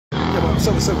man.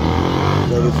 77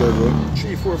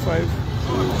 345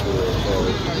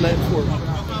 94.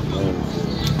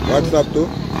 What's up to?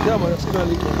 Yeah, man, that's gonna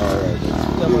leak. Alright.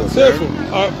 Yeah, man. Safe.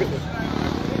 Alright, bit there.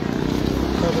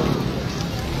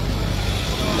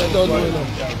 That don't do it now.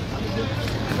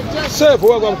 Safe,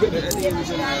 we're going to put it.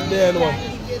 There, no one.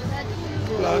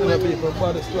 Plant in the people,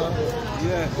 body plant.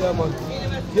 Yeah, man.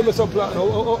 Give me some plant now.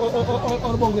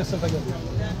 On the bung yourself again.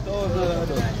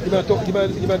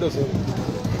 Give me a dozen.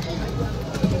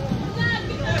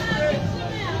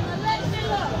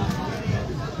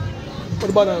 What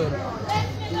the banana?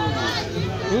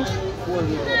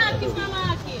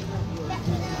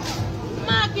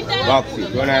 Back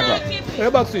seat, don't have back. Yeah,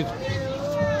 back seat.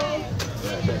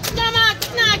 No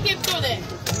market, no keep to them.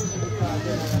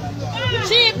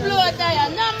 Cheap load there,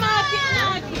 no market, no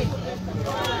keep.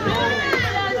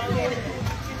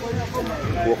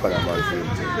 Walk on about same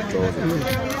thing.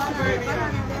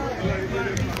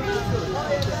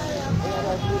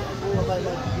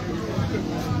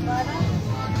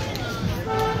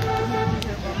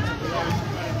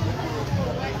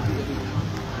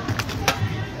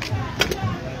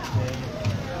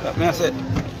 That me I said, I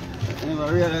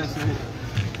never realized it.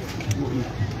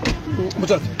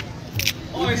 What's that?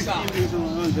 Why?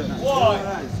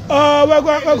 We're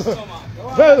going.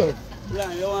 Very good.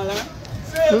 You want that?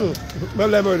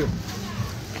 Well,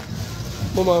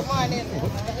 Mama.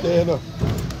 Yeah, no.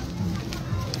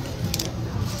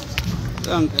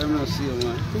 Thank you, I'm not seeing you,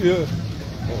 man. Yeah.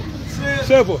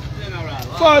 Seven.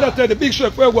 Father, tell the big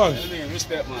chef where one.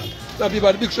 Respect, man. That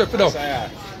people the big chef now.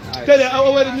 Tell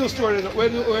them where the new store is. Where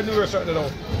the new restaurant is now.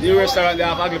 The restaurant they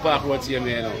have Agli Park Road here,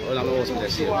 man. All of my house with the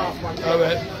same.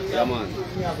 Alright. Yeah, man.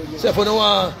 So for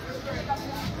now,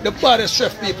 the baddest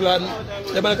chef people and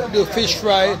they're going to do fish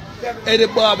fry, any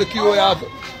barbecue you have.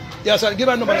 Yes, sir, give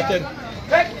me a number 10.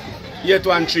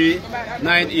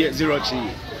 813-9803.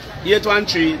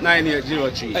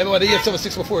 813-9803. I remember the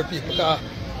 876 before people.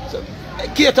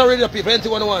 Cater ready people,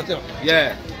 anything you want.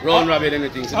 Yeah, round robin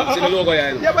anything. See the logo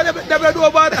here. Yeah, but they don't do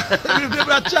about that.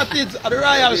 People are chatting at the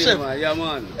Royal Chef. Yeah,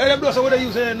 man. And them do so what they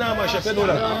use in normal chef, you know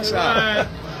that? Yeah.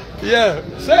 Yeah,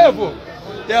 save.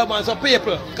 Yeah, man, some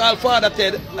people call Father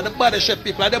Ted and the body chef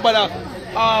people. And they bother,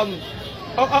 how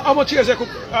much years they cook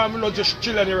just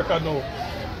chill on the record now?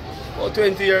 About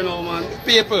 20 years now, man.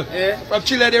 People, yeah. From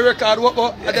chill on the record,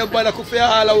 and they bother cook for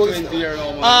all our 20 years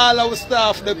now, man. all our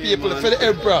staff, the people, man. for the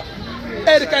emperor.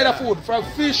 Any kind of food, from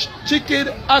fish, chicken,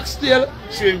 oxtail,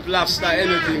 shrimp, lobster,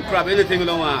 anything, crab, anything you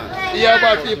don't want. Yeah,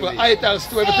 about people, items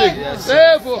to everything. Yes.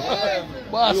 Save.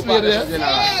 Boss lady,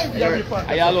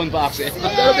 Are you alone, Park?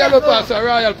 I don't pass a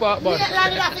Royal Park, man.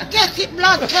 I get it,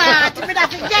 blood clot. I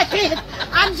get it.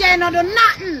 I'm just not do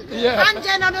nothing. Yeah. I'm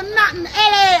just not do nothing.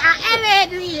 LA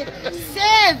do it.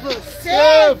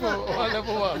 Save.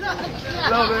 Wonderful one.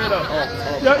 Love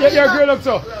it, you're a girl up,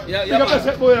 so. Yeah, you got to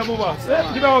set boy, mama.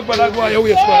 Give me a hug, but I go on your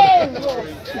waist, man.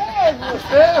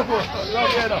 Save.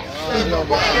 Love it,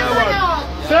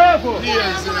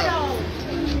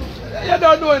 you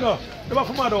don't know, you know. You're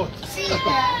from mad out. Safe.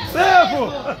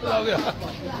 Love you.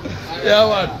 Yeah,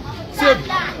 man. Safe.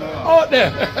 Out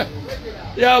there.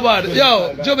 Yeah, man.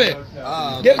 Yo, Jimmy.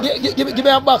 Give me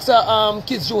a box of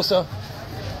kids juice, sir.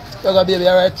 You got baby,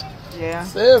 alright? Yeah.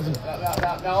 Safe.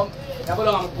 I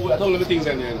don't know the things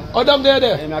in there. Oh, them there?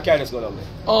 I can't just go down there.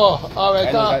 Oh,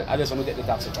 alright. I just want to get the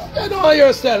taxi car. I know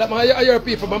your style. I hear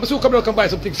people, man. I'm still coming out and buy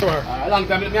some things from her. A long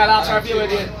time. I'll ask her if you were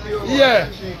Yeah.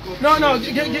 No.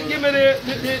 Give me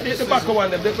the back of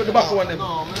one them. The back of one them.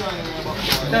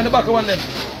 Then the back of one them.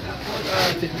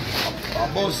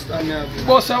 Boss,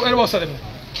 Boss, where the boss of them?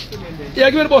 Yeah,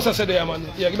 give me the boss I said there, man.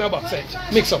 Yeah, give me a box set.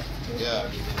 Mix up. yeah.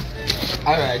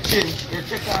 Alright, chin. You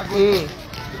check out good.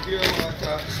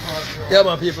 Yeah,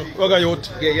 man, people. We're going youth.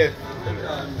 Yeah.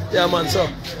 Yeah, man, so.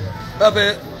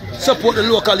 Support the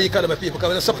local economy, people. Because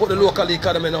when you support the local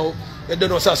economy now, you don't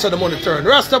know how the money turn.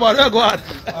 Rasta, man, where go on?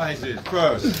 I see.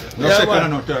 First. No Yeah, second man.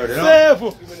 and no third, you know?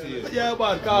 Safe. Yeah,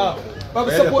 man, car. But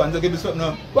we support give me something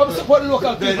now. the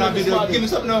local people. Give me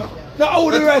something now. No, how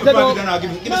would you write it now?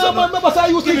 Give me No, something. man, remember how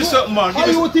you Give me teach something, man. How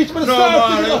you teach me the No, start man.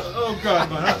 thing, you know? Oh, God,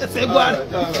 man. Say, go on.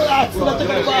 Relax, not take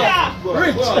it back.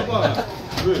 Rich.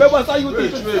 Remember how you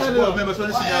teach me the style,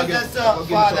 you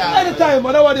know? Anytime,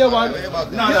 man, what do you want?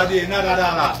 Nada day, nada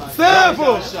dollar. Safe.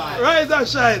 Rise and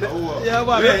shine. Yeah,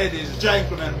 man. Ladies,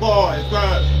 gentlemen, boys,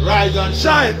 girls, rise and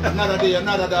shine. Another day,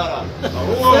 another dollar.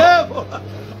 Safe.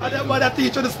 And then man,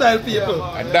 teach you the style, people.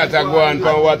 And that's a go on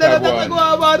for what Then I that's go go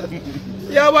on, man.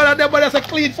 Yeah, man, and then man, that's a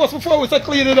clean first before we say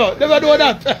clean, you know. Never do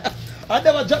that. I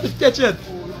never drop the sketch yet.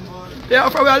 Yeah,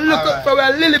 from where I look, from where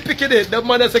I lily picking it, the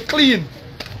man that's a clean.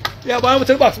 Yeah, but I'm to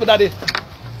the box, my daddy.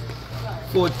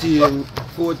 1400.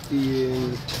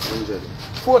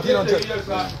 1400.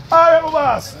 Alright, my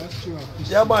boss.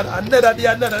 Yeah, man, another day,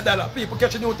 another dollar. People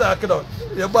catching you talking out.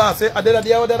 Your boss say, another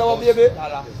day, another one, baby.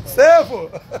 Safe.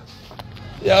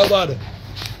 Yeah, man.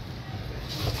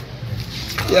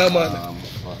 Yeah, man.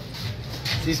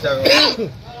 Sister.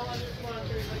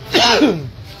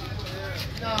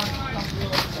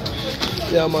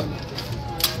 Yeah, man.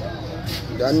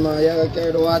 Grandma, you gotta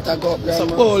carry the water cup, Some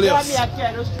grandma. police.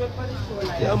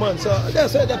 Yeah, man, so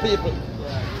that's what the people.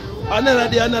 Another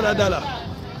day, another dollar.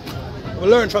 We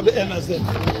learn from the elders then.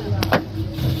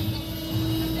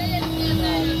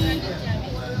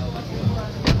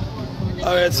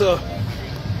 Alright, so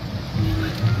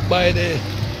by the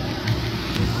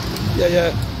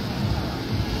yeah.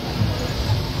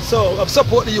 So I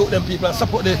support the youth them people, I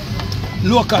support the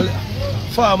local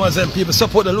farmers and people,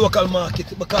 support the local market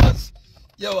because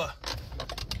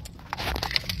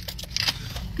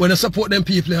when I support them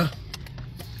people,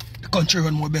 the country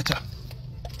run more better.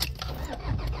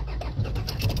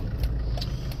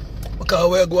 Because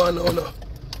we're going on now.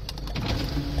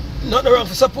 Nothing wrong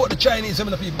to support the Chinese, some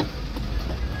of the people.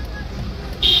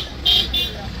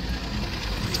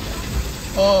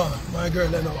 Oh, my girl,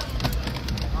 I know.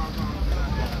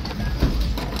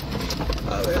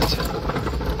 Alright.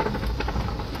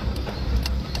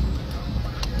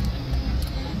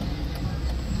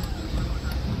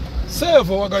 Save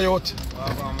what got you out.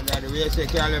 We say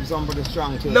can't have somebody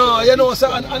strong too. No, you know, sir,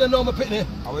 I don't know my pitney.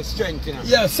 I was strength, you know.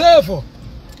 Yeah, save.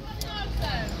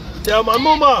 Yeah, my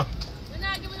mama.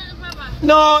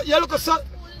 No, you look a son.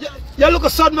 You look a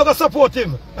son, I'm going to support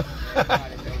him.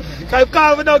 Can you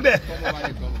call me down there?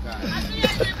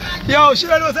 Yo, she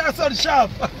knows that son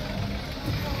sharp.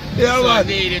 Yeah, man.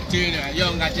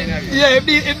 Younger generation. Yeah, if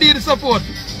need the support.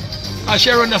 I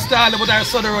share run the style, but I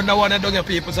son run the one and don't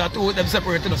people, so I two of them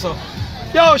separating. So,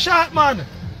 yo, short man.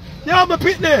 Yo, my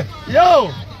pitney.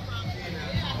 Yo.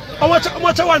 How much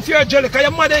I want for your jelly? Because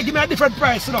your mother give me a different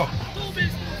price, you know.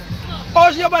 Oh,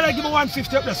 your mother give me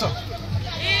 150 up there, sir.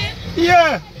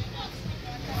 Yeah.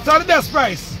 So the best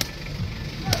price.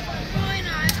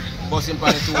 Bossing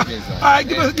for the 2 bills. Alright,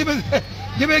 give us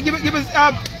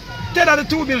 10 of the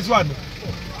 2 bills one.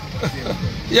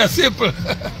 Yeah, simple.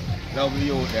 Love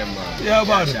you them, man. Yeah,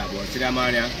 man. See that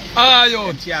man, yeah? Ah, yo.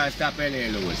 Them can't stop any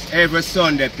Lewis. Every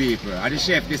Sunday, people. And the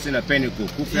chef this in a penny cook.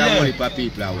 Who for money for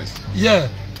people always. Yeah.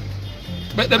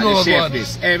 Bet them know the chef what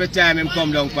this. Every time him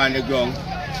come down on the ground,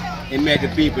 he make the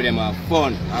people them have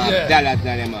fun. Yeah. Dollars to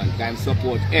them, man. Can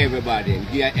support everybody.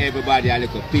 Give everybody a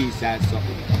little piece and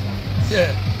something.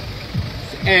 Yeah.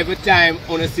 So every time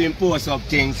on the same post up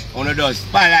things, on the does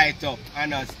spotlight up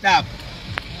and not stop.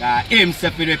 Him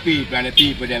say for the people and the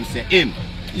people them say him.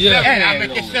 Yeah. I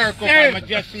make a circle and I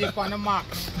just see it on the mark.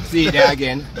 See there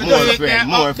again. More friends,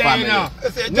 more family.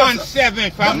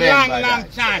 1-7 from long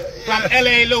time. From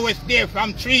LA Lewis there,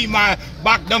 from 3 Mile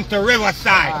back down to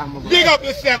Riverside. Big up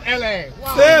yourself, LA.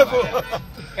 Wow.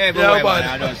 Everywhere, Yeah, man.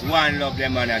 I just one love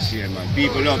them man and share, man.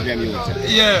 People love them youth.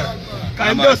 Yeah.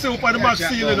 I'm just up on the back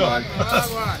ceiling, though.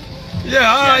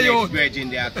 Yeah, yo. Bridging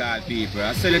they call people.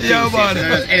 I say the Yeah, thing, man.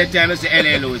 so anytime I say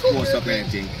LA Lewis post up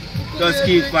anything, just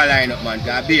keep following up, man.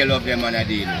 Because I love them man I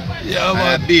deal. Yeah,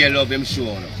 man. And I love them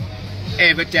showing up.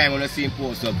 Every time when I see him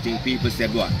post up thing, people say,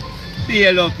 what?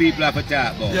 Be love people have to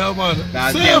talk about. Yeah, man.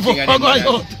 Because Save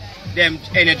up, them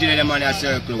energy in the man a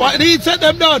circle. What did he set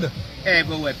them down?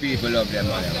 Everywhere people love them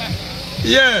man.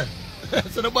 Yeah.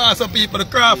 So the boss of people, the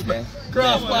craft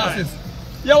bosses.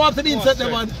 You want to set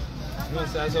them on? No,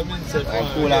 sir, so I'm inside I'm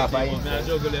cool off of him. I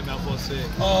juggle them and first say.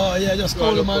 Oh, yeah, just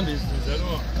call them, man. Business, you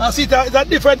know. I see that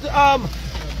different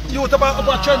youth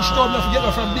about trench town, not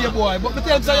forget from there, boy. But me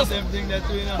tell him, say, Same thing that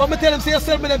we know. but me tell him, say, you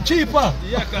sell me them cheaper.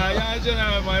 Yeah, because you're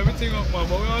general, man, everything up, man,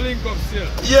 but we all link up still.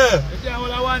 Yeah. If you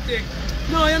want one thing,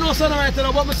 No, you know, son, right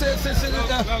now, but me say, we're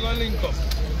going to link up.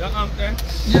 The amp then?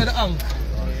 yeah, the ang.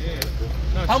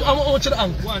 Yeah. How much the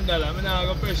ang? $1, I'm not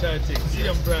going to pressure thing.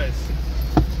 Same price.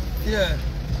 Yeah.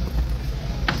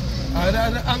 And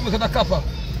the ang look at the copper.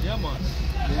 Yeah, man.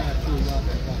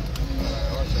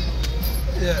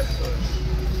 Yeah.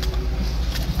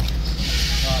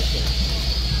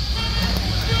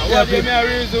 What do you mean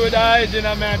reason with the hygiene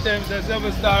and my time say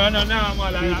 7-star and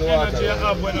normal and energy you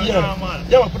have when you're normal.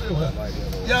 Yeah, man, put it over.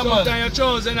 Yeah, man. Sometimes you're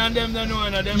chosen and them don't know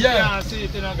and them can't see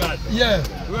it in a God. Yeah.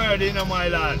 Word in my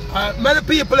lad. Many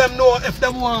people them know if they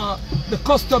want the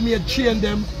custom made chain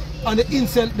them and the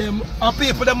incense them, and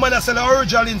people them man sell the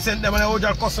original incense them and the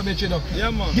original custom made chain them. Yeah,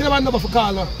 man. Give them a number for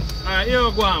caller. Alright, here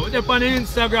we go on. We're on the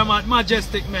Instagram at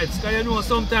Majestic Meds, because you know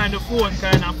sometimes the phone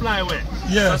kind of fly away.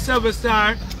 Yeah. So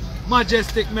 7-star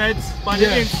Majestic Meds on the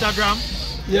Instagram.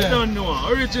 You don't know.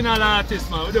 Original artist,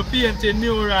 man. With the painting,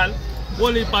 mural,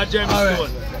 whole heap of gemstone.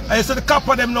 I said the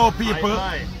copper them now, people.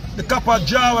 Aye. The copper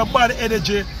draw a bad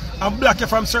energy and block you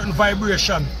from certain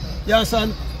vibration. You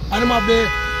understand? And them have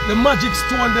the magic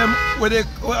stone them with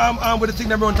the thing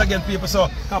them run again, people. So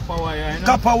Copper wire, you know?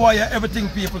 copper wire, everything,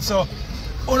 people. So,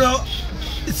 you know,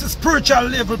 it's a spiritual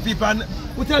level, people. And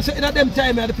we tell you, in that them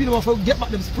time, the people want to get back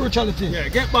them spirituality. Yeah,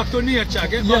 get back to nature,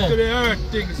 get back to the earth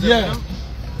things. Yeah. You know?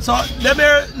 So, them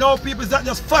here now, people, is not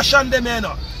just fashion, them here,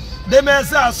 no. Them here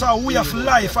is also a way of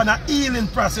life and a healing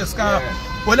process. Cause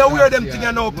when I wear them things,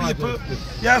 you know, people,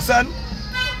 you understand?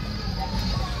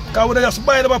 Because we just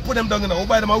buy them and put them down, you know. We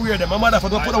buy them and wear them. My mother for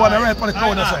to put the one right on the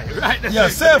corner. So. Yeah,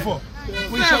 safe.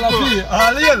 We shall have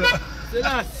all in. So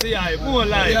that's the more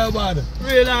life. Yeah, man.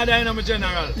 Real hard dynamo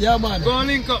general. Yeah, man. Go and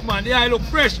link up, man. The eye look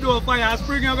fresh, though, fire,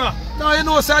 spring you go. No, you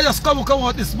know, sir, I just come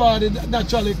out this morning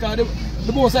naturally, because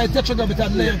the most I touch on them,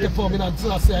 and lay the forming and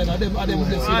so and them with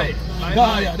this, you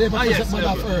know. Yeah, they have a concept man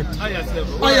of earth. Highest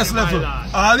level. Highest level.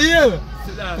 All in.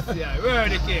 So that's the where are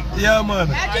the king? Yeah, man.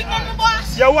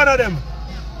 You're one of them.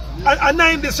 I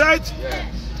name this, right? Yeah.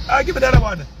 I'll give you the other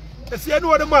one. You see, I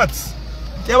know the maths.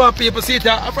 Yeah, man, people see it.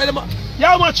 I'm afraid of you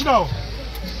how much now?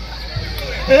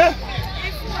 Eh?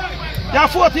 You're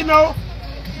 14 now?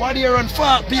 1 year and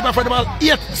 4 people from them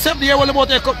 8, 7 years old about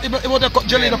to cut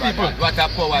jelly the people. What a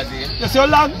power is it? You see how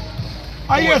long?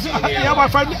 Yeah, my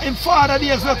friend, in father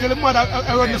days not till the mother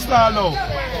around the star now.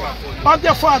 How's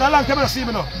your father? How long time you see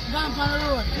me now? Gone on the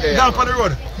road. Yeah. Gone on the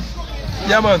road.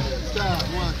 Yeah, man.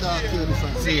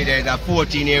 See, there's a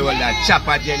 14-year-old that chop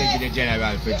a jelly to the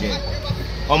general for jail.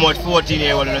 How much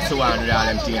 14-year-old on the surround with all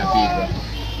them things people?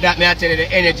 That may I tell you the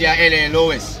energy of LA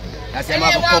Lewis. That's them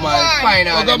have to come and find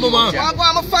out. I'm going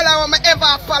to follow them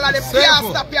ever follow them. Can't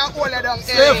stop you and hold it down.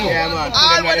 Yeah, man.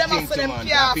 All of them are them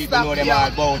can't people know them all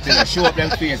about it. Show up them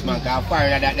face, man. Because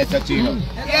foreigner that that's a you know.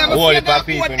 Yeah, but you don't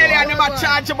put LA never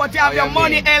charge you, but you have your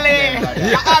money, LA.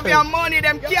 You have your money,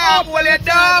 them can't hold it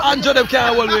down. Andrew, them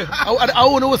can't hold it. I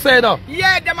won't know say that.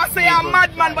 Yeah, them must say you're a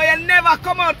madman, but you never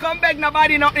come out, come beg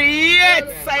nobody nothing yet.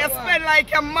 So you spend like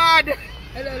you're mad.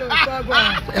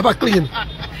 Ever clean.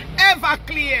 Ever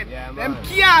clean. Yeah, them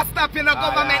can't stop you, no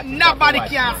government. Nobody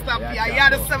can stop you. You're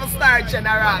the 7-star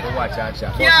general. Watch out,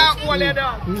 can't hold it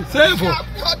down. Safe.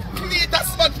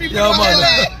 That's what people yeah,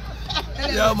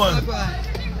 man. Yeah, man.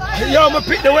 Yo, I'm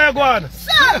pick the way I go on.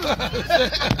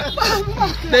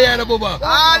 They are the booba.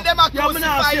 All them are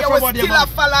crucify you, will still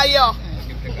follow you.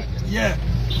 Yeah.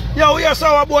 Yo, we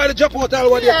saw a boy to jump out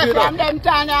all what you do. From them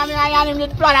time, I am the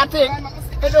blood of thing.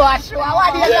 You do a show.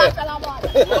 What do you talk about?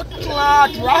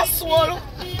 Clot, Russell.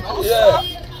 Yeah.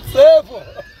 Safe.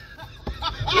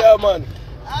 Yeah, man.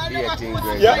 Yeah,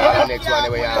 great. Yeah. Next one,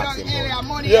 the way you ask him.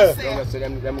 Yeah. So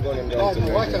them going down to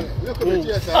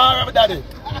Virgin. All right, daddy.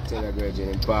 Take a Virgin,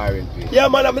 empowering people. Yeah,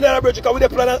 man, I'm in a bridge because we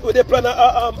plan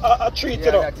a treat,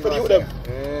 you know, for the youth them.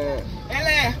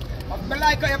 LA, I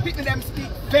like how you picking them speak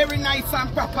very nice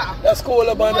and proper. That's cool,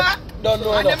 man. Don't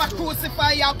know and enough. them a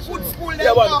crucify you, good school them.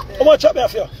 Yeah, man. How much chop me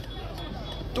off you?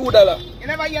 $2. You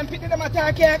never hear picking them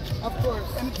attack yet? Of course.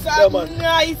 And it's yeah, man.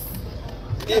 Nice.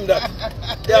 Give him that.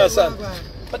 Yeah, son.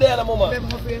 But there, the mama.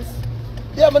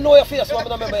 Yeah, I know your face, man. I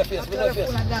don't remember your face. I know your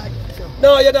face.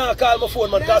 No, you don't call my phone,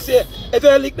 man. Because if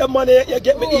you lick the money, you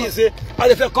get me easy.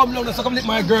 And if you come down, so come lick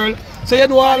my girl. So you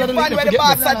know all of the lick when the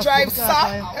boss drive,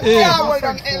 sir. Yeah. Hold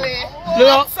on, LA. You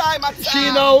know,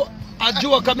 she now, a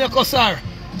joke of me cuss her.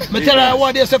 I tell her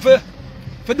what they say for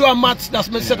do a maths, that's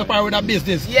me set up her with a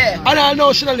business. Yeah. And I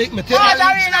know she don't lick me. Tell her.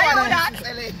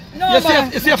 No, you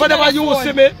see if I never used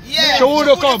to me, she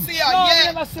would come.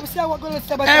 Yeah.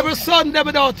 Every Sunday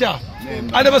me out here.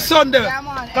 And every Sunday.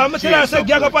 Because I tell her I say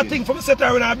gang up a thing for me set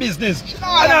her in her business.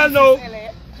 And I know.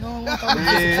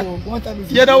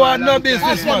 You don't want no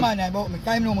business, man.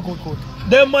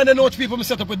 Them man know which people me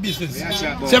set up with business.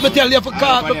 So if I tell you if I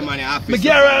call me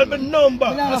get her my number.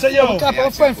 I say yo,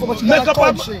 make up a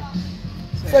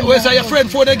where's your friend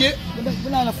for the gate?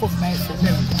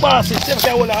 Boss, if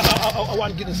you want a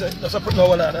one guinness, that's a put no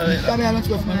one on. Yeah.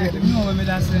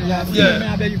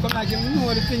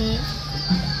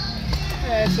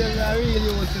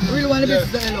 Really want to be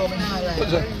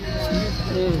the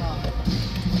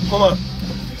Come on.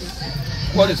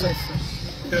 What is it?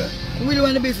 Yeah. We really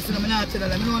want the business, I'm not telling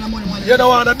them. I don't want money. You don't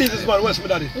want a business, man. Where's my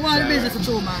daddy? We want the business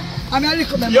too, man. I mean, I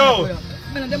look at them. Yo.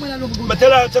 I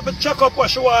tell her to check up what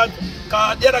she want.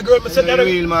 Because the other girl, I said,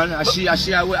 real man. She a waste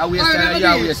of time. She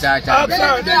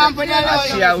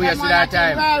a waste of that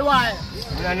time.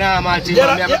 No, normal thing.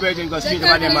 I have a virgin go straight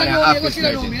over them and after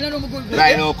virgin.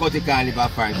 Right now, Kotikan live a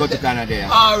fine. Kotikan are there.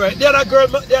 Alright, the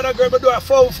other girl do a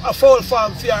foul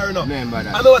farm for her, you know. Remember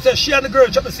that. I know what I say, she and the girl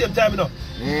at the same time, you know.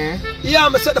 Yeah,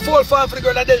 I set the foul farm for the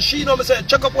girl and then she know me say,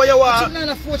 check up what you want. No,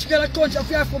 if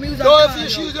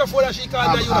she use your phone and she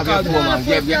can't get you to call me.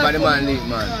 Get by the man, link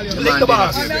man. Link the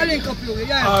boss.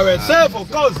 Alright, Servo,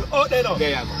 cuz, out there now. There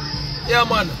you go. Yeah,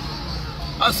 man.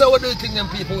 And so what do you think them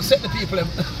people? We set the people them.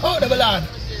 Oh, the lad.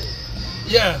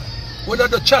 Yeah. We don't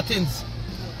do chattings.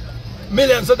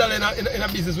 Millions of dollars in a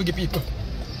business we give people.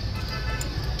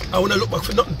 I want to look back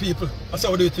for nothing people. That's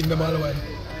how do you think them all the while.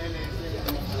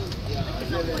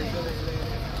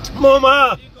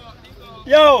 Mama.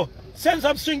 Yo, send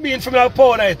some string bean for me a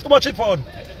pound night. How much it pound?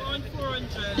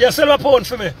 Yeah, sell a pound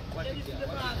for me.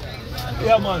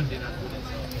 Yeah, man.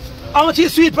 How much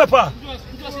is sweet pepper?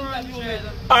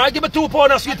 Alright, give me 2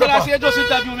 pounds of sweet pepper.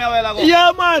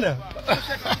 Yeah, man.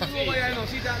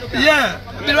 Yeah,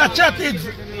 we were chatting.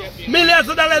 Millions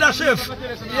of dollars, chef.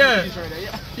 Yeah.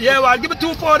 Yeah, well, give me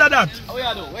 2 pounds of that.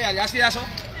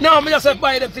 No, I just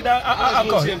buy them thing.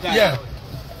 Yeah.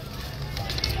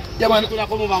 Yeah, man. I don't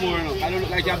look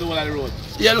like you have the whole of the road.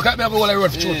 Yeah, look at me, I have the whole of the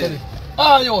road for sure.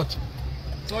 Ah, you what?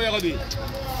 So what are you going to do?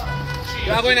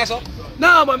 You are going there, sir?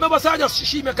 No, man, remember, I just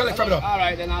she me collect from them.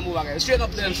 Alright, then I'll move again. Straight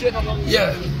up then, straight up.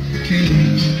 Yeah.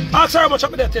 Ask her how much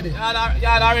up there, Teddy.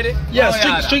 Yeah, already?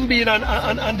 Yeah, string bean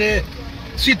and the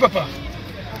sweet pepper.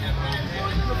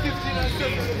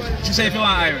 She say if you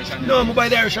want Irish. No, I'm buy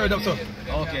the Irish already, doctor.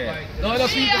 Okay. No,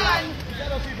 that's sweet.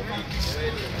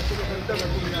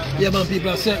 Yeah, man,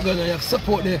 people are saying you have to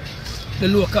support the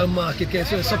local market, okay?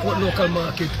 So you support local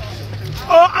market.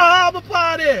 Oh, I'm a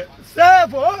party!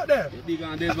 Servo, out there! Big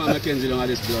on this man, Mackenzie, don't have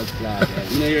this blood clot. I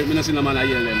don't see no man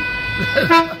yell them.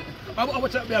 How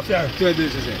much that be after? 12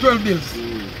 bills, you say? 12 bills.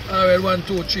 Alright, 1,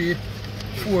 2, 3,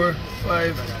 4,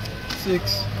 5,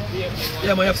 6.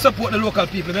 Yeah, man, you have to support the local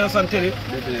people, you understand, Teddy?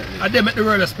 Definitely. And they make the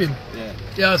world spin. Yeah.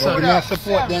 You understand? We have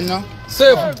support them now.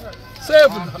 7.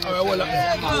 7. Alright, hold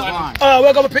up.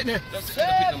 We're going to pick there.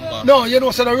 No, you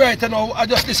know, so the right now, I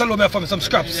just listen to me for some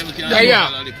scraps.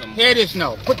 Yeah. Hear this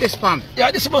now. Put this pump.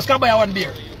 Yeah, this must come buy 1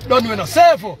 beer. Don't you know?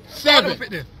 7.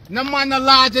 7. No man no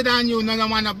larger than you, no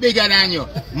man no bigger than you.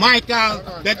 Michael,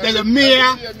 the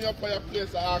mayor.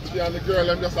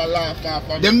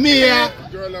 The mayor. The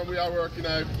girl and we are working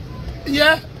out.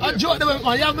 Yeah, I joke them,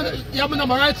 man. You have my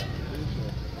number, right?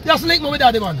 Just link me with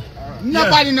daddy, man.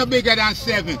 Nobody no bigger than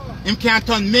 7. Him can't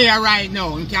turn mayor right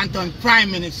now. Him can't turn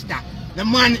prime minister. The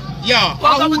man, yo.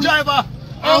 Welcome the driver.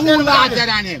 Who larger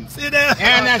than him? See there? You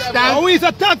understand? Who is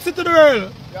a taxi to the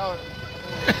world? Yo,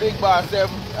 big boss, the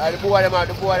boy them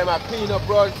are clean up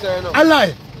roads, sir. I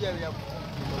lie. Yeah.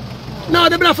 No,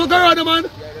 they not for go around, man.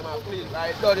 Yeah, them are clean,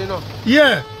 right? Blood, you know.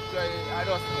 Yeah. So I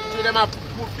just see them have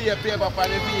put paper for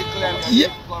the vehicle and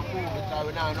yeah. come move it, so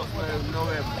we now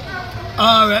nowhere.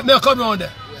 Alright, me come round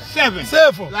there. 7.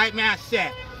 7. Like me I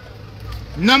said.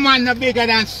 No man no bigger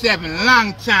than 7.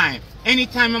 Long time.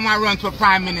 Anytime I run for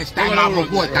prime minister, I'm going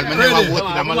to vote. Because I never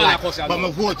voted in my life. But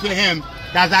I vote for him.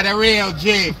 That's the real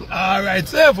J. Alright,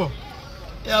 7.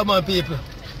 Yeah, man, people.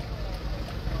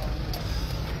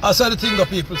 I saw the thing of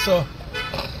people, so.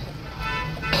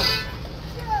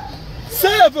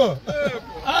 7.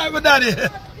 Alright, my daddy.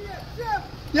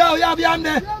 Yo, you have yam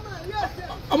there?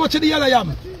 How much is the yellow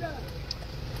yam?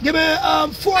 Give me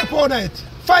 4 pound it.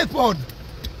 5 pound.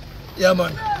 Yeah,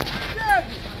 man.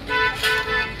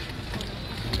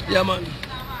 Yeah, man.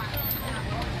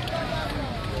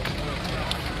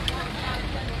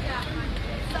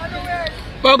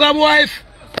 Welcome, wife.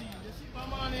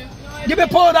 Give me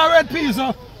pound of red peas,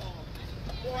 huh?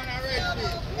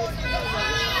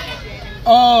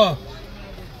 Oh.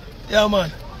 Yeah,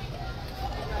 man.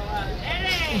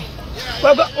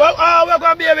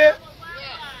 Welcome, baby.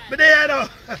 But there, now.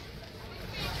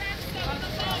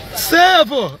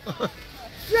 7.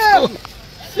 7.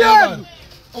 7.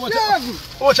 What's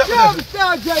up with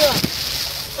that?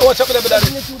 What's up with that,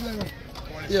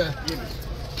 yeah.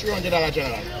 $300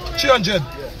 general. 300.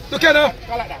 Look at her.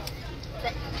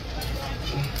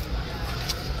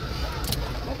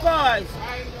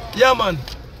 Yeah, man.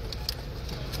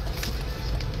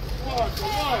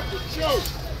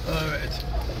 Alright.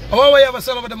 How do you have a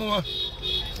sell over the moment?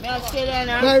 I have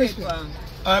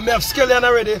scallion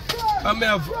already. And I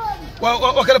have.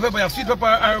 What kind of pepper you have? Sweet pepper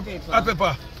or hot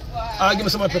pepper? Give me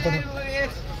some hot pepper now.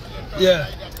 Yeah.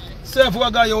 See if we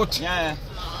got you out. Yeah.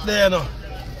 There now.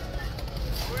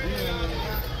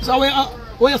 So where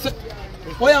you sell?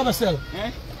 Where you have a sell?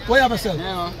 Eh? Where you have a sell?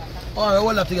 Yeah. Alright,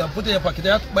 hold that thing. Put it in your pocket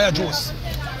there. Buy a juice.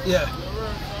 Yeah.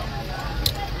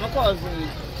 My cousin.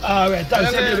 Alright,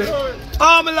 thanks baby.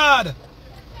 Oh my lord.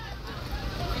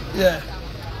 Yeah.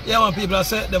 Yeah man, people are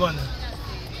set them man.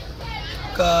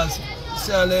 Cause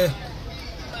Sally.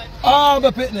 Oh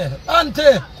my pitney.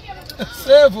 Auntie.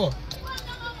 Save.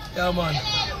 Yeah man.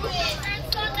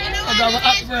 I got an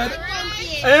hot bread.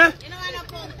 Eh?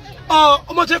 Oh,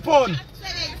 how much a pound?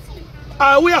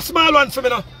 We a small one for me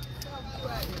now.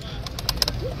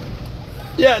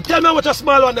 Yeah, tell me how much a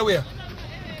small one they wear.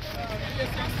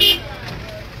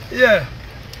 Yeah.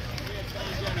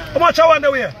 How much I want they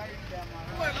wear?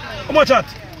 How much that?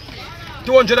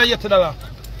 $280.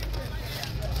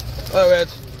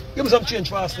 Alright. Give me some change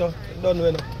fast now. Don't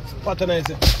know now. Patronize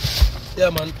it. Yeah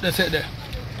man, that's it there.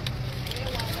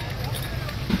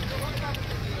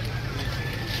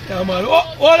 Yeah man.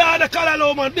 Oh, all the color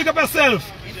low man. Big up yourself.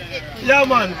 Yeah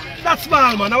man. That's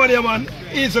small man. How are you man?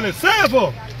 Easily.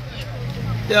 Safe.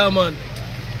 Yeah man.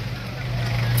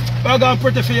 I got a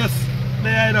pretty face.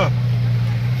 There you know.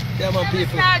 Yeah man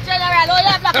people. General, all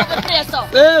you black people place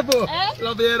up. Safe.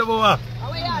 Love you boy.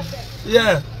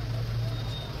 Yeah.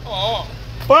 Oh.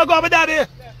 Where go my daddy?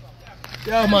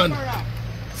 Yeah man.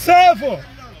 Safe.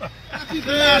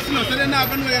 Yes, no, so they're not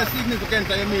going to know your significance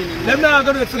of your meaning. They're not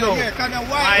going to know. Yeah, because they're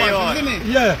white ones, isn't it?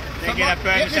 Yeah. They get a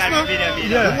permission to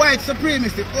video. The white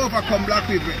supremacy overcome black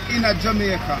people in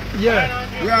Jamaica. Yeah.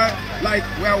 We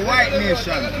are white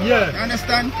nation. Yeah. You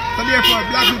understand? So therefore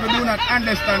black people do not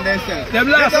understand themselves. They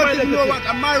don't even know what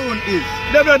a maroon is.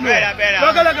 They don't know.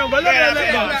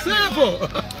 Look. Simple.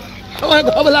 I want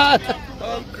to go a lot.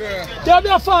 Okay. Yeah, be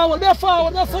a forward, be a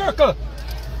circle.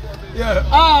 Yeah.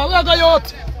 Ah, we got you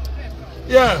out.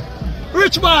 Yeah.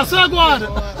 Rich man, second one.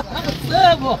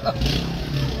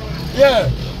 Yeah.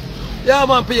 Yeah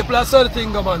man people, that's the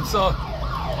thing man. So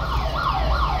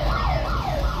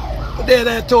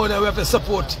they told them we have to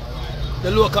support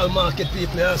the local market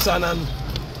people, you understand, and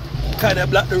kind of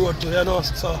block the road too, you know.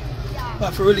 So we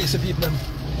have to release the people them.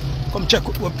 Come check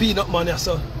with peanut money,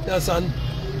 so you understand.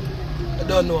 I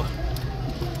don't know.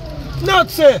 Not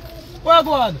say, where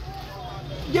go on?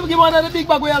 Give one of the big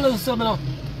bag where you listen to me now.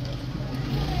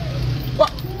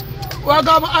 Where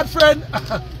got my hot friend?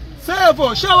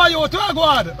 Save, shower you, to go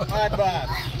on. Hard bad.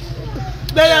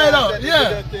 There you know,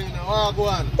 yeah. Go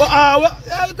on.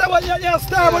 Yeah,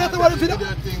 star, what you want the video?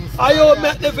 I you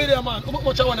make the video, man. How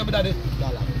much I want to daddy?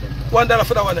 $1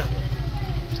 for that one.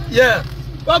 Yeah.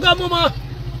 Where got mama?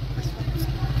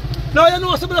 Now you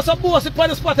know some of the boss upon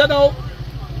the spot now.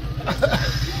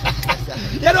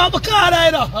 You don't have a car there,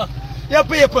 you know. Your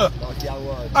people.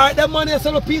 Alright, that money is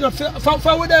selling peanut from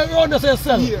where they run us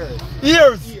sell.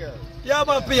 Years. Yeah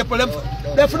man people. They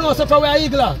know from where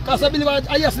Eagle. Because I believe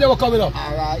yesterday were coming up.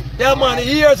 Alright. Yeah man,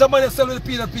 years of money selling the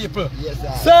peanut people. Yes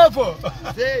sir.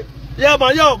 Safe. Yeah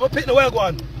man, yo, but pick the way go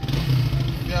on.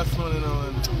 Yes money now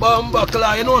man.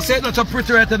 Bumbuckler, you know say it's not so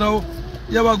pretty right now.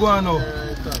 Yeah we go on now.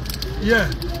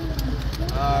 Yeah.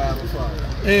 Alright, I'm sorry.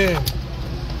 Yeah.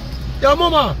 Yo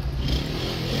mama.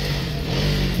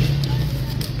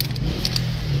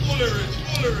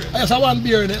 Yes, I want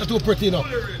beer in it, it's too pretty now.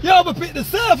 Yo, but pick the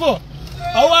surfer.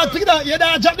 I want to pick that. You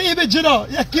don't drop the image, you know.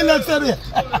 You kill that son.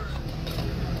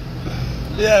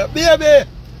 Yeah, baby.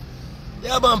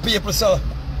 Yeah, man, people, so.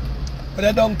 For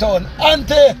the downtown.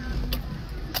 Auntie.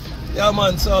 Yeah,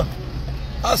 man, so.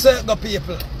 I say, the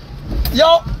people.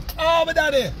 Yo, oh, my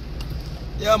daddy.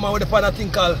 Yeah, man, with the pan, I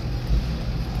think called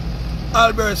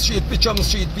Albert Street, Pichong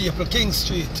Street, people, King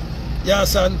Street. Yeah,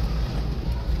 son.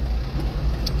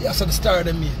 Yeah, so the star of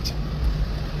the meet.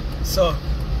 So.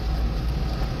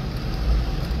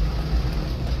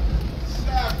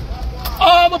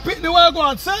 Oh, I'm picking the way I go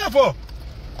on. Safe. Oh,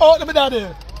 let me down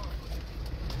there.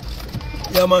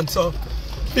 Yeah, man, so.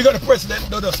 We got the president,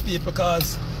 do those people,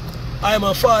 because I am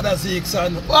a father Zeke's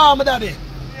and. Oh, my daddy.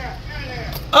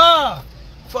 Ah,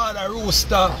 Father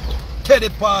Rooster, Teddy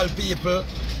Paul people,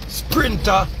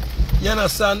 Sprinter, you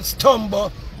understand,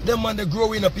 Stumble, them man the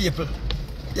growing up people.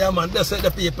 Yeah man, that's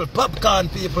the people, Popcorn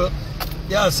people,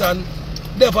 you understand,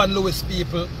 Devon Lewis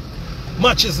people,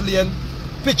 Matches Lane,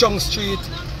 Pichong Street,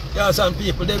 you understand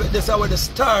people, that's how they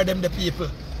star them the people.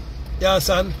 You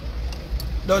understand?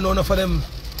 Don't know enough of them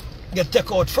get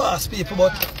take out fast people,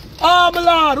 but oh my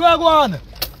lord, where go on?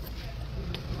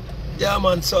 Yeah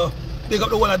man, so big up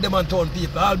the whole of them and town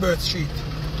people, Albert Street,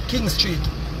 King Street,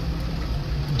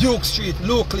 Duke Street,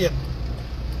 Luke Lane,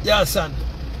 you understand?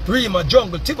 Rima,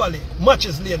 Jungle, Tivoli,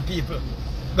 Matches Lane people.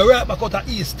 The right back out of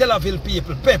East, Telaville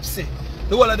people, Pepsi,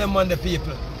 the whole of them man the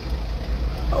people.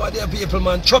 How are their people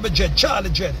man? Chubby Jed, Charlie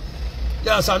Jed.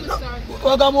 You understand? No,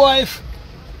 what got my wife?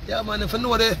 Yeah man, if you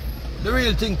know the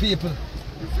real thing people.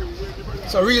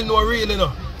 So real know real, you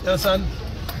know. You understand?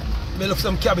 me look for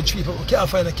some cabbage people. We can't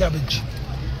find a cabbage.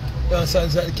 You understand?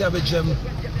 It's like the cabbage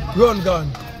run gone.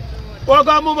 What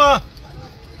gone, mama?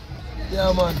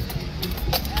 Yeah, man.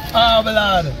 Ah, my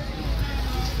lad.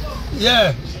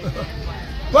 Yeah.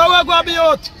 Where we going to be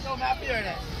out?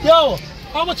 Yo,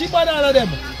 how much you buy all of them?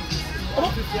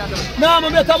 No, I'm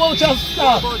going to make a bunch of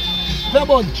stuff. A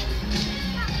bunch.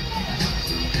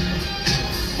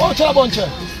 Bunch of bunch.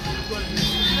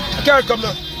 I can't come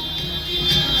now.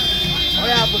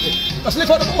 Let's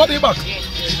lift up the back.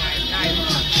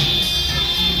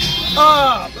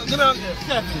 Ah, give me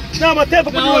no, but tell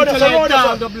people to do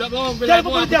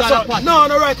that. No,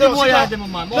 no, right now.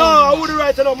 No, I wouldn't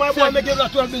write it out. My boy may give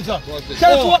that 12 bills. Tell him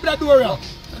to open that door.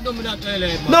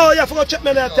 No, you have to go check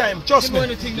me that time. Trust me.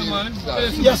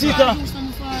 Yes, see it.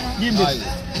 Give me.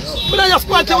 But now you're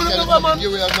squatting with the man.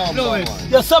 No,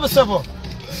 you're 7-7.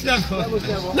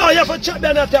 No, you have to check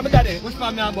me that time, daddy. Which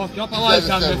man me about? You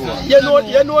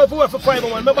know if we were for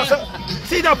 5-1. Remember,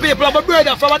 see that people have a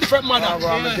brother from a different mother.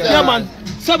 Yeah, man.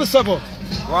 7-7.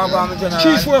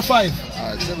 3-4-5.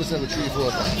 7-7,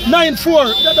 3-4-5.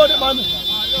 9-4. That done it, man.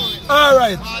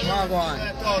 Alright.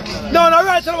 No, no,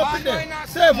 right. I'm up in there.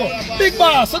 Save. Big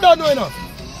boss. So don't do enough.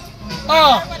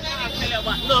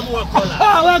 No more color.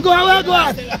 Where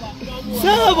go?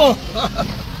 Save.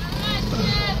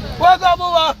 Where go,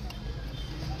 move?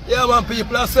 Yeah, man,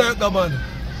 people are circle, man.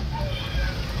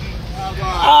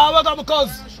 Where go,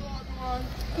 because.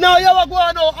 No, you ever go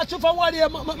on now? I for 1 year,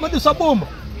 I do some boom.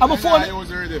 I'm a phone.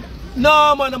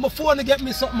 No, man, I'm a phone to get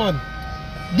me something, man.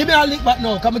 Give me a link back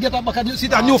now. Come and get that back and see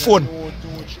that new phone.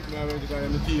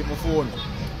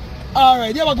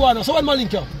 Alright, you ever go on now? So when my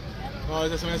link you? No,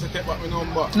 just when I take back my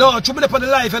number. No, should be up on the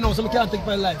live, you know, so I can't take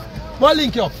my live. My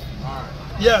link you up.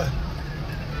 Yeah.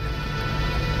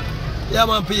 Yeah,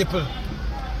 man, people.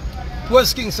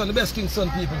 West Kingston, the best Kingston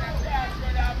people.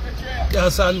 Yeah,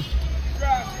 son.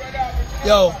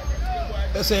 Yo,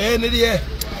 they say any day,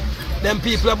 them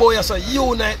people are boy, so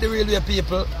unite the railway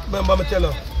people. Remember me tell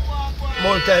you,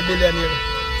 multi-billionaire.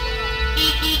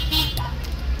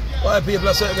 Why people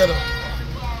are saying together?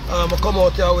 I come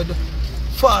out here with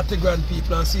 40 grand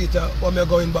people and see it what I'm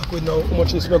going back with now. How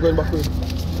much is me going back with?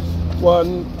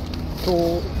 1,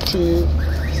 2, 3,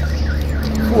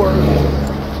 4.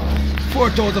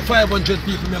 4,500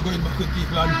 people me going back with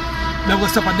people, and I'm going to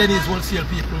stop at Denny's wholesale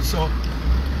people. So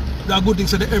there are good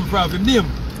things to the emperor of him name.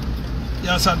 You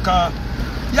understand? Because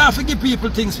you have to give people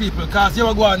things, people, because you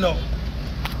are going now.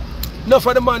 Enough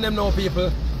of the man them now,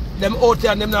 people. Them out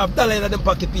there and them now have dollars in them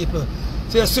pocket, people.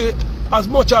 So you see, as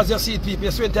much as you see people,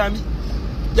 you spend time,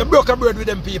 you broke a bread with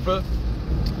them people.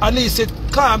 At least it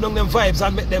calm down them vibes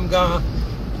and make them go.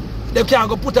 Them can't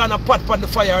go put on a pot on the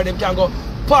fire, them can't go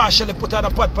partially put on a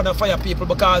pot on the fire, people,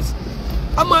 because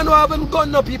a man who have him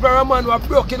gun up people, or a man who have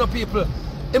broken up people,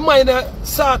 he might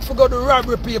start for go to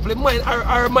robbery people, he might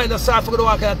start for go to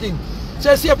all kind of thing.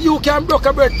 So you see, if you can broke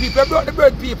a bread people, you broke the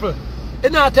bread people,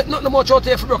 it not take nothing much out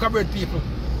there for broke a bread people.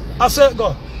 I say it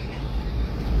go.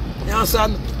 You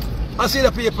understand? I see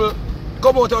the people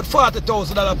come out with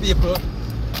 $40,000 people,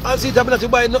 and see them not to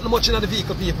buy nothing much in the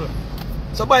vehicle people.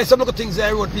 So buy some little things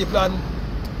there road people and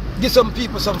give some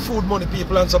people some food money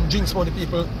people and some drinks money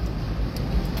people.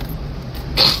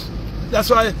 That's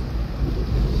why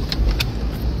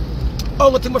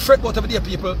only thing I fret about every day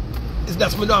people is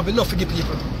that I don't have enough to give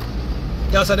people.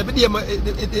 You understand? Every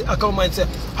day I come and say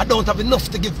I don't have enough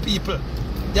to give people.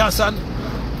 You understand?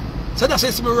 So that's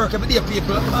why I work every day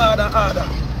people, harder.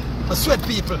 I sweat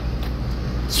people.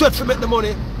 Sweat to make the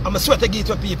money, I'm a sweat to give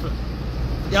to people.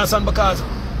 You understand? Because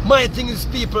my thing is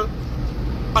people,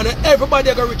 and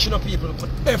everybody got rich enough people, but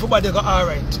everybody got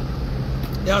alright.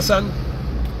 You understand?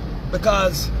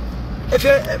 Because if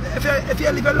you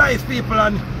live a life, people,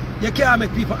 and you can't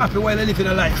make people happy while you live in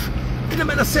a life, it doesn't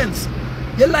make no sense.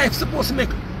 Your life is supposed to make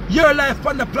your life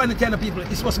on the planet and the people,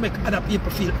 it's supposed to make other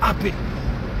people feel happy,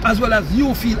 as well as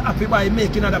you feel happy by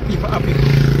making other people happy.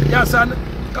 You understand?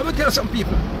 Come and tell some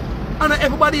people, and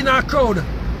everybody in our crowd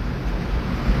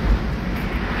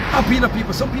happy in the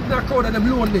people. Some people in our crowd are them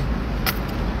lonely.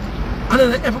 And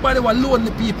then everybody was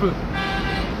lonely people.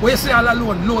 When you say all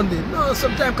alone, lonely. No,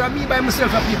 sometimes because me by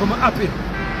myself and people, I'm happy.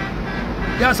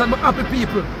 You understand? I'm happy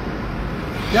people.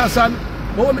 You understand?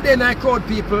 But when I'm there in our crowd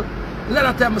people, a lot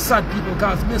of times I'm sad people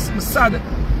because I'm sad.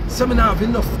 Some I don't have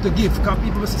enough to give because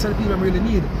people say the people I really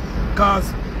need.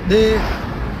 Because the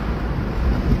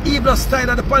evil side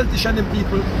of the politician and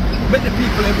people make the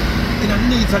people in a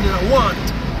needs and in a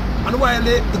want. And while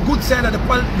the good side of the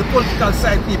political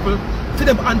side people, for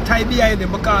them anti behind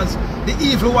them because the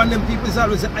evil one them people is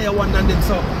always the higher one than them.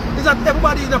 So it's that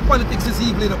everybody in the politics is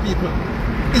evil in the people.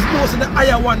 It's mostly the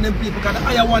higher one them people, because the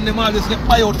higher one them always get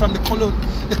buyout from the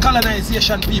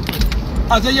colonization people.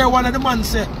 As you hear one of the man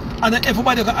say, and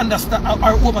everybody can understand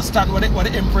or understand what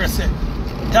the empress say.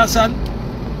 You understand?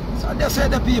 So they say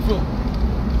the people.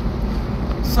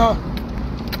 So,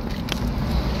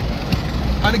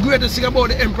 and the greatest thing about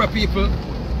the emperor people,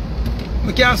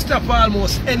 we can stop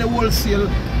almost any wholesale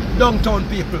downtown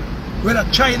people. Whether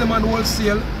Chinaman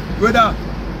wholesale, whether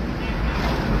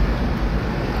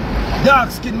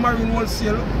dark skin marine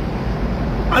wholesale,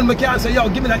 and we can say, yo,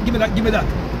 give me that, give me that, give me that.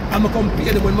 And I come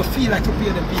pay them when I feel like to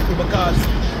pay them people, because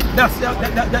that's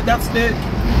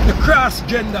the cross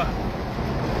gender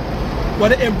what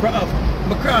the emperor have.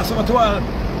 I cross over to all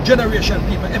generation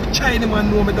people. Every Chinaman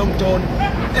know me downtown.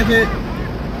 Every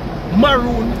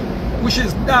maroon, which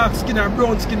is dark skin or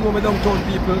brown skin, know me downtown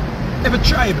people. Every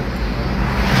tribe.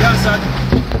 You understand?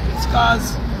 It's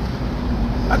because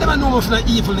I never know me for the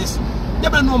evilness.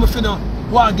 Never know me for the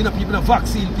walking up people, the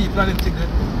vaccine people and everything.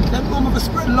 They know me for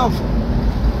spread love.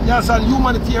 You understand?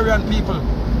 Humanitarian people.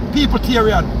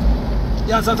 Peopletarian.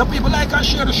 You understand? So people like and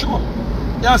share the show.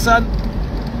 You understand?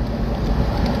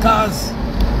 Because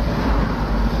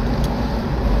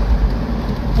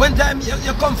when time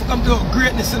you come to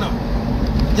greatness, you know,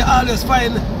 you always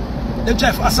find them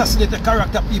try to assassinate the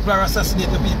character people or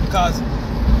assassinate the people, because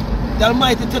the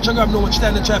almighty tetragram know much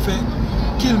time they try to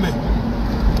kill me.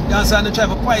 You understand? They try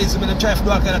to poison me, they try to do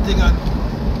all kind of thing, and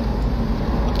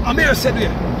I'm here said we.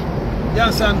 You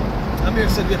understand? I'm here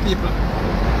said we people.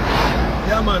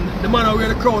 Yeah man, the man who wear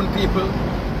the crown people,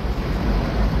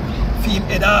 feel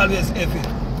head always heavy.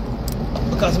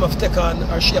 Because I have to take on,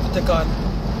 or she have to take on,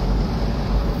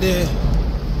 the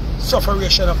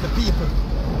sufferation of the people.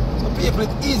 So people,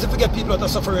 it's easy to get people out of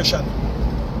sufferation.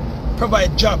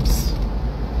 Provide jobs.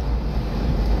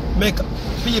 Make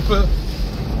people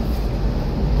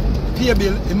pay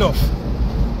bill enough.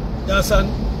 You understand?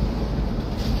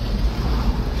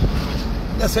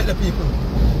 That's it the people.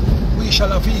 We shall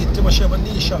have it, Timasheva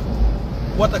Nisha.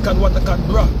 What I can,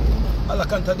 bra. All I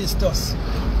can to discuss.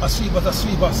 A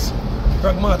sweebus.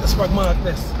 Pragmatus.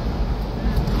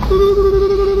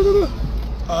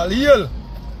 All hail.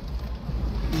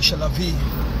 We shall have it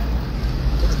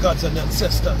to the gods and the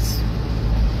ancestors.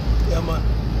 Yeah man.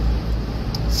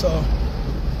 So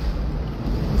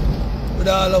with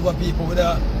all other people,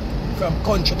 from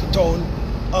country to town,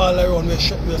 all around we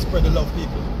spread the love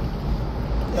people.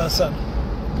 You understand?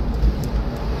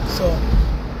 So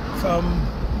from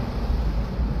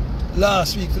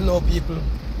last week to now people,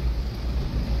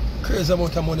 crazy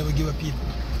amount of money we give people.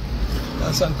 You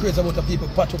understand? Crazy amount of people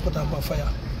put on fire.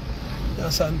 You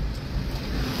understand?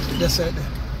 That's it.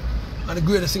 And the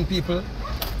greatest thing people,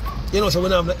 you know, so we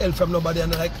don't have no help from nobody,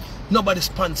 and like nobody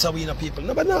sponsor we, you know, people.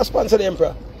 Nobody now sponsor the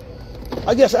emperor.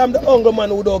 I guess I'm the hungry man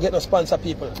who don't get no sponsor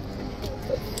people.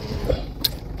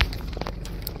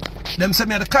 Them say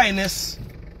me the kindness,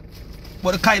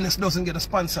 but the kindness doesn't get a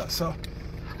sponsor. So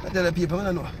I tell the people, I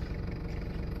don't know.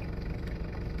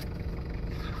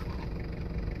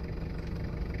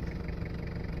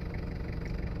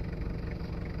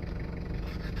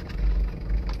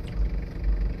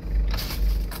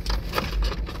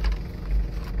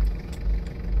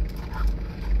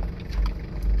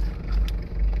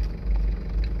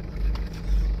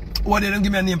 Why they don't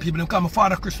give me a name, people? They call me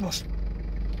Father Christmas.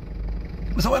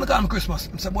 I say, why they call me Christmas?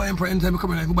 I say, boy, Emperor, anytime I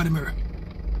come in, everybody mirror.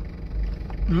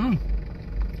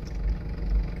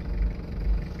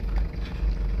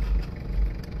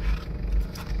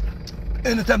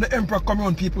 Anytime the Emperor come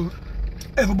around, people,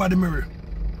 everybody mirror.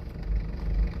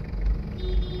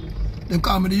 They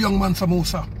call me the young man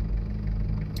Samosa.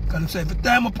 Because they say, every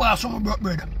time I pass on my broke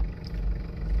bread.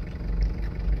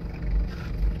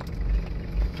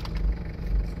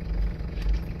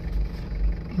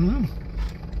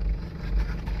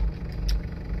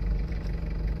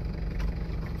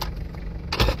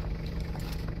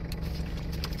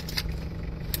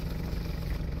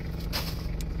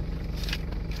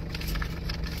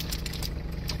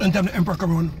 Anytime the Emperor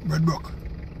come around, bread broke.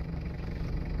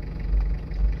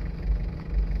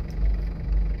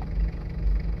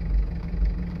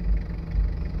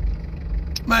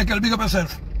 Michael, big up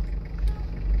yourself.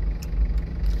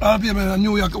 All people in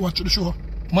New York watch the show.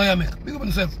 Miami, big up on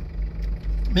yourself.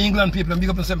 Me England people, big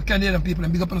up on yourself. Canadian people,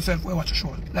 big up on yourself. We watch the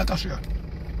show. Like I share.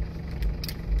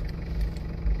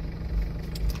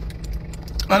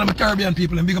 And the Caribbean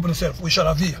people, big up on yourself. We shall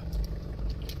have you.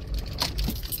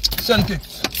 St.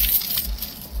 Kitts,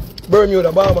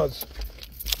 Bermuda, Bahamas.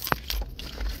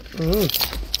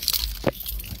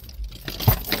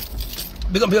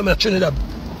 Big up here, Trinidad.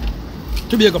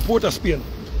 Tobago, Port of Spain.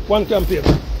 One campaign.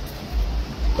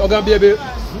 So, baby,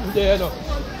 there, no.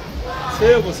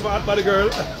 Save smart body girl.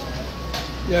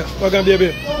 Yeah, welcome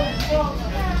baby.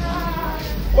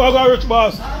 Welcome rich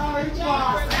boss.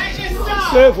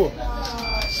 Save.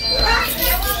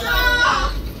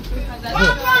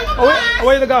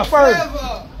 Away the guy first.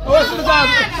 Away the guy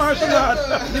first.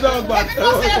 Give out back.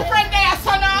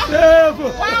 Save.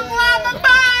 My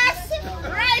boss.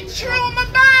 Right through my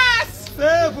boss.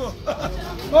 Save.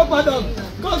 Go madam.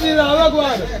 Come in now. Go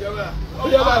on.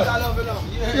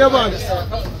 Yeah man.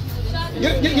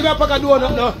 Give me a pack of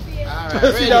donut now.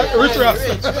 See that rich ras.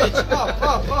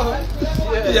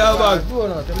 Yeah man.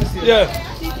 Yeah.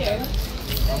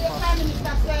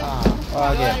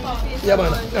 Yeah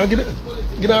man. Now give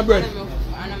me a bread.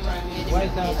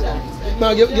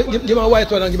 Man, give me a white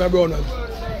one and give me a brown one.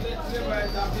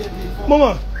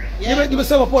 Mama, give me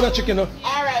 7 pounds of chicken now.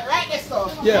 Alright, right this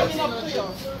stuff. Yeah.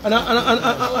 And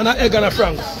an egg and a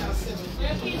franks.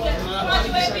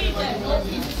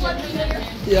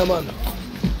 Yeah man.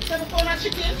 7 pounds of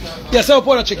chicken? Yeah, 7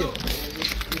 pounds of chicken.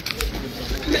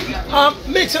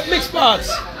 Mix parts.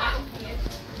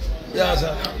 Yeah,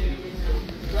 sir.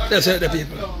 That's it, the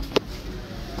people.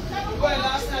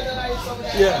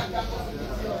 Yeah.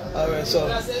 Alright, so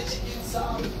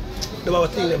they have a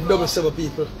thing, them double 7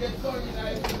 people.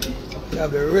 You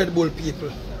have the Red Bull people.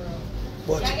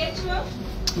 But I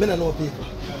don't know people.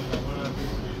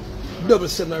 Double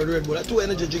 7 are Red Bull. Like 2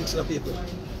 energy drinks in people.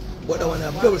 But that one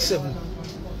have double 7.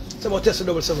 Someone test the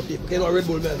double 7 people. You know Red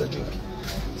Bull man drink.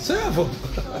 7.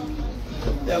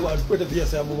 Yeah man, pretty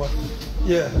face have one.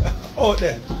 Yeah. Out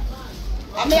there.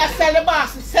 I may sell the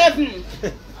boss 7.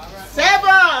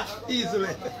 7!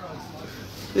 Easily.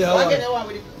 Yeah, I'll get the one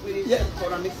with the yeah.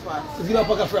 on this part. Give me a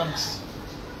pack of franks.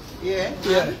 Yeah?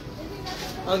 Yeah.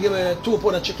 I'll give me 2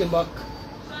 pounds of chicken back.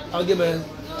 I'll give me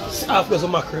half dozen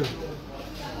mackerel.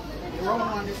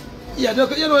 Yeah,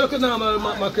 you know, look at normal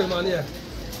mackerel man, yeah.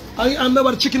 I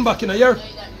remember the chicken back in a year.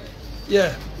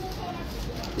 Yeah.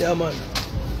 Yeah man.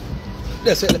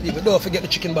 That's it, the people. Don't forget the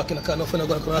chicken back in the car. No, we're not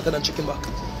going to come out than chicken back.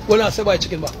 We'll not say buy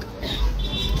chicken back.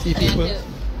 See people.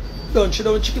 Don't she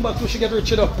don't chicken back too, she get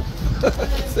rich enough.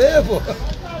 Save. You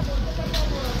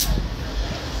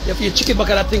have your chicken back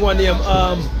at that thing one name,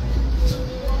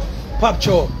 Pop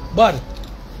Chow. Bad.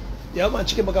 Yeah man,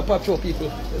 chicken back at Pop Chow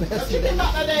people. Chicken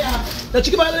back there. The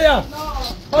chicken back there? No.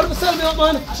 How do you sell me up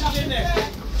man? Chicken neck.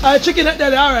 Alright, chicken neck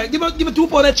there, alright. Give me 2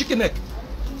 pounds of chicken neck.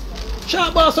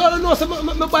 Sharp boss, all I know is I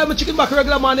buy my chicken back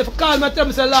regular man. If you call me and tell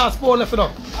me say last pound left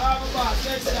enough.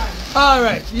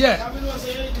 Alright, yeah.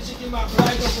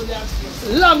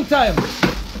 Long time.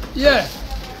 Yeah.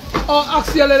 Oh,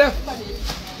 Axel there.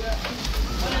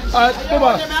 Alright, come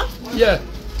on. Yeah.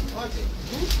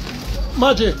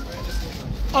 Magic.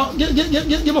 Oh,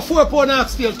 give me 4 pounds of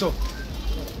Axel too.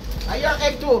 And your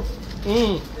egg too.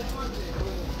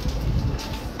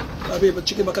 I'll be able to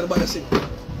chicken back at the bottom sink.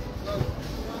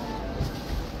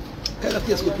 Kind of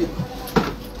tastes good people.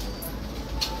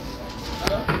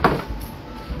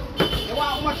 You want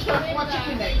how much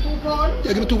chicken neck? 2 pounds?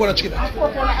 Yeah, give me 2 pounds of chicken. And 4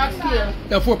 pounds of oxtail.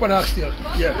 Yeah, 4 pounds of oxtail.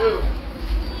 Yeah.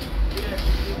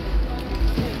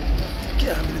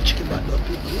 Can't have the chicken back down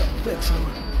people. Yeah, thanks man.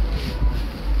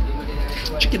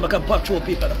 Chicken back and Pop Chow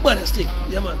people. The baddest thing.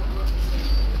 Yeah man.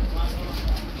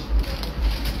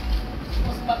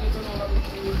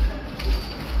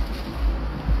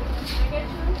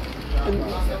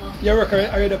 You work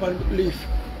already up and leave.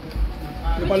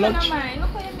 You up on lunch? Look how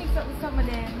you mix up with some of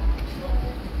them.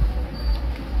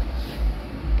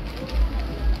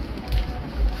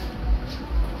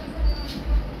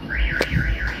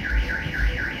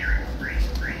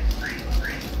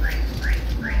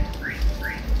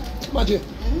 Magic.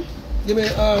 Give me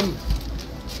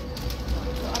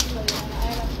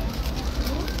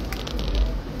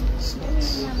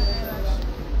snacks.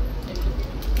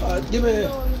 Give me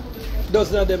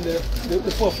dozen of them there,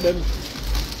 the 4 of them.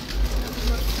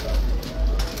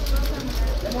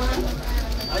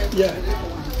 Yeah.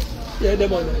 Yeah,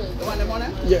 them on there. You want them on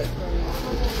there? Yeah.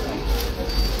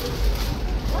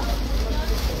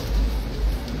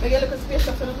 Make a little space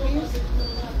for the please.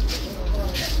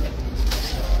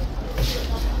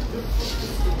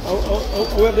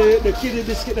 We have the kiddie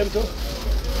biscuit them too.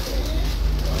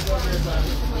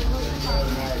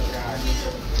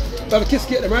 We have a kiss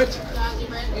cake them, right?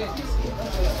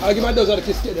 I'll give my dozen of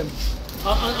the kiss cake them.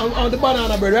 On the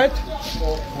banana bread, right?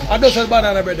 A dozen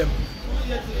banana bread them.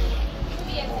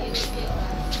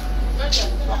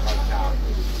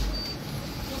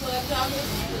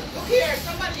 Look here,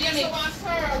 somebody else wants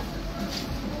her.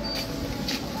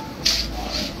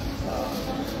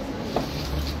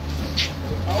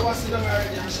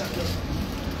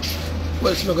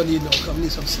 Well, it's not going to need now, because I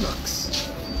need some snacks.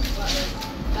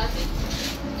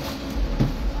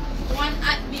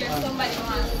 somebody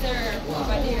wants to serve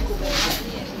over there.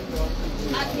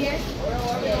 Out here?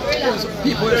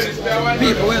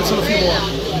 People will sort of few more.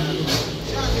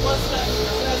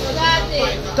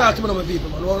 Talk to me about people,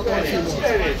 man. One few more.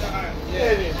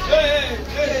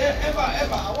 Eva,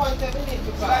 I want 10 minutes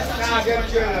to pass.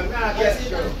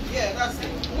 Yeah, that's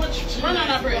it.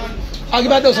 Banana bread. I'll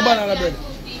give you some banana bread.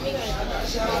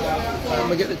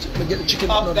 I'm get the chicken.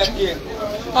 Up No, that chicken. game.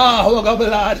 Ah, oh, God,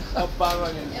 lad.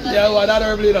 Yeah, well, that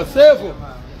early enough. Safe.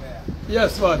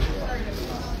 Yes, man.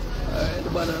 Alright, the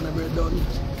banana bread done.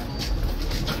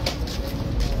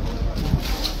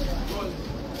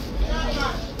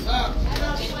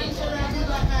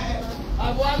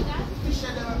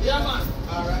 Yeah, man.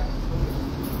 All right.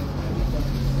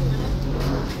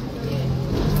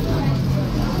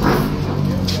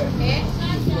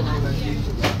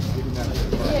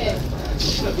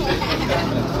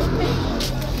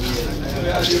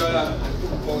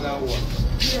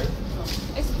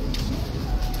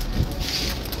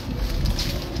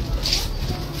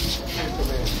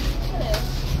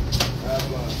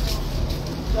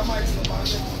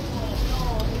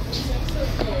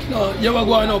 No, you are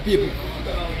going now, people.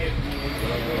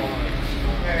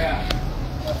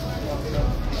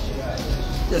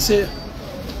 You see,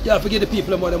 you have to get the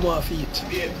people more than more feet.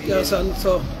 You understand?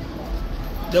 So,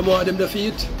 the more them the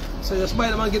feet, so you just buy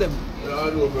them and get them.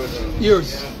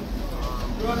 Ears.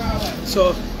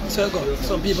 So go.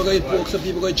 Some people go eat pork, some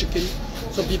people go eat chicken,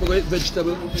 some people go eat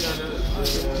vegetable.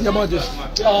 Yeah, man,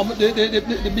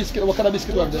 the biscuit, what kind of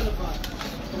biscuit was there?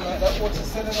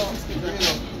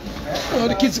 Oh,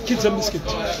 the kids and biscuit.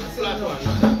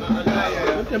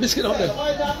 The biscuit out there.